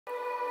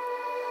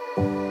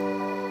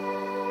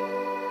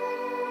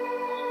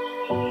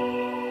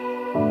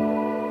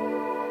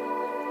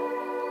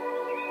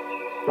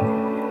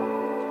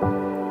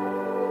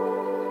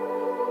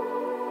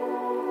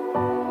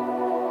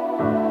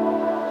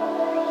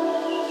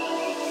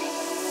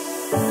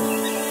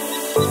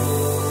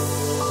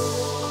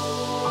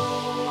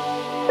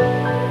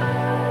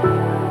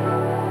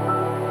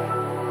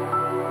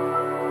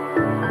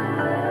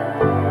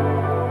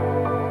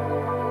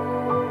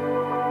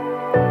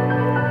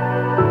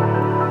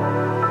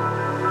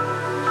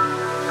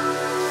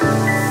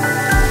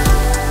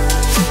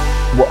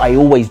What I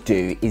always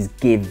do is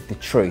give the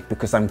truth,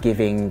 because I'm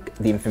giving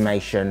the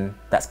information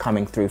that's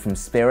coming through from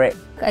spirit.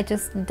 I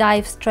just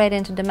dive straight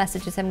into the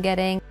messages I'm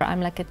getting.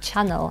 I'm like a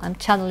channel. I'm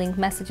channeling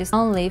messages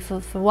only for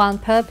one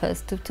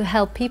purpose, to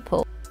help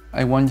people.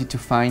 I want you to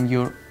find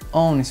your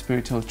own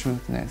spiritual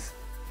truthness.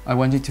 I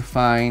want you to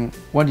find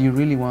what you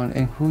really want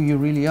and who you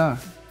really are.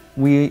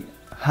 We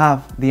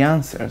have the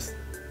answers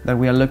that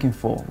we are looking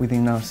for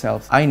within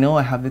ourselves. I know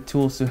I have the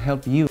tools to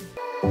help you.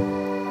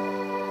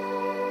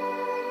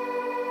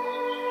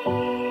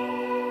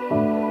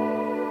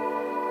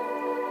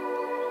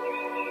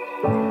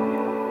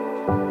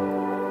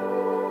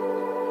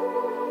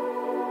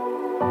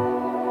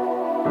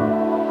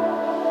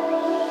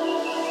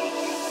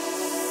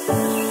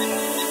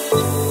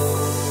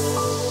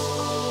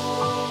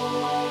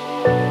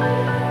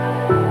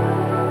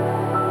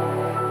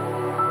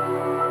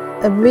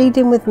 A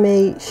reading with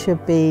me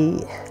should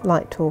be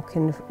like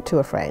talking to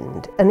a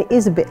friend, and it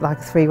is a bit like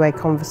a three-way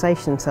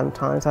conversation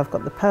sometimes. I've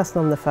got the person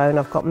on the phone,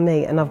 I've got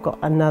me, and I've got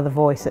another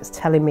voice that's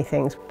telling me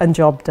things, and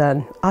job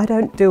done. I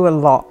don't do a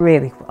lot,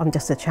 really. I'm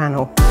just a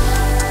channel.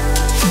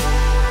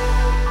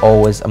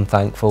 Always I'm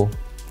thankful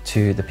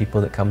to the people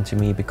that come to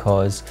me,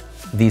 because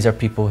these are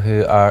people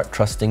who are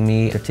trusting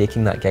me, they're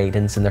taking that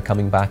guidance and they're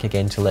coming back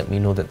again to let me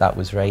know that that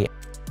was right.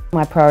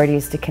 My priority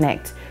is to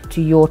connect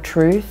to your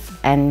truth,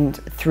 and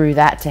through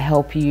that to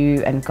help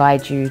you and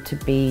guide you to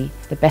be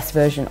the best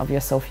version of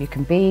yourself you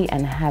can be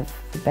and have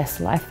the best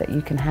life that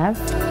you can have.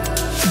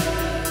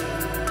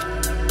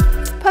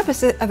 The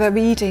purpose of a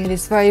reading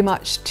is very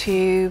much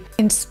to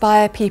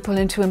inspire people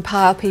and to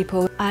empower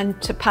people and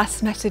to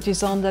pass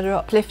messages on that are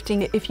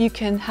uplifting. If you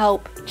can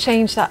help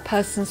change that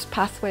person's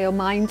pathway or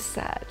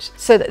mindset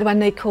so that when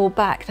they call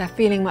back they're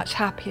feeling much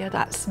happier,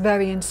 that's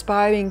very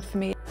inspiring for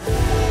me.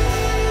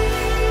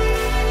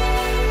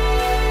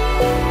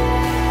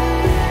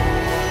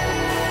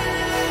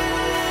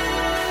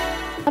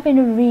 Having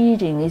a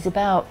reading is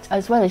about,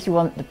 as well as you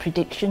want the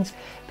predictions,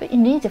 but you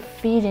need a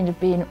feeling of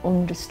being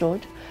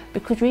understood,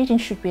 because reading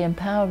should be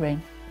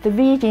empowering. The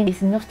reading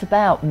is not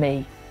about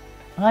me.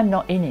 I'm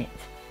not in it.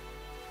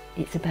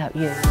 It's about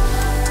you.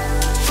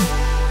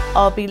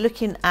 I'll be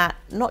looking at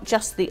not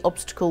just the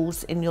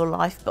obstacles in your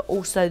life, but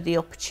also the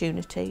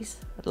opportunities.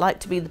 I'd like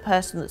to be the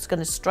person that's going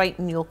to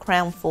straighten your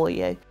crown for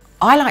you.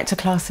 I like to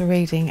class a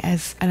reading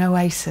as an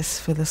oasis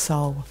for the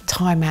soul,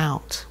 time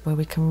out, where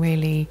we can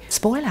really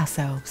spoil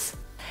ourselves.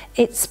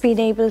 It's been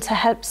able to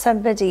help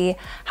somebody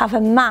have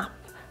a map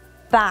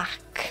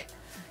back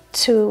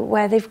to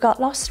where they've got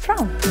lost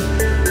from.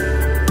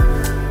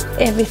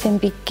 Everything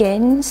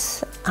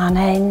begins and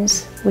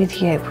ends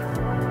with you.